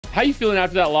How you feeling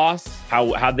after that loss?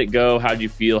 How'd it go? How'd you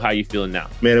feel? How you feeling now?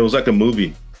 Man, it was like a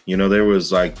movie. You know, there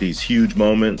was like these huge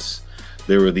moments.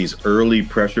 There were these early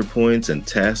pressure points and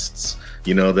tests,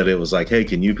 you know, that it was like, hey,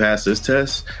 can you pass this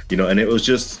test? You know, and it was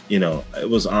just, you know, it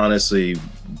was honestly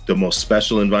the most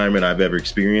special environment I've ever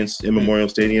experienced in Memorial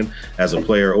Stadium as a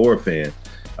player or a fan.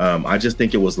 I just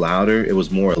think it was louder. It was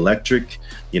more electric.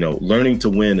 You know, learning to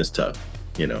win is tough.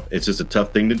 You know, it's just a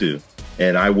tough thing to do.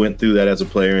 And I went through that as a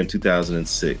player in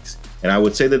 2006. And I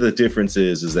would say that the difference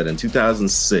is that in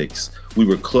 2006, we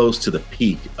were close to the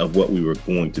peak of what we were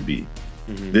going to be.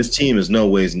 This team is no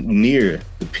ways near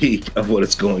the peak of what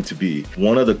it's going to be.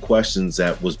 One of the questions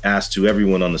that was asked to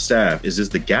everyone on the staff is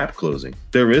the gap closing?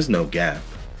 There is no gap.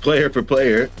 Player for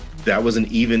player, that was an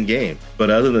even game. But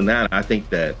other than that, I think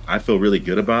that I feel really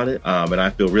good about it. And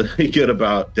I feel really good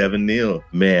about Devin Neal.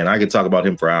 Man, I could talk about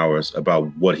him for hours, about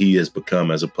what he has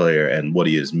become as a player and what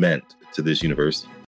he has meant to this university.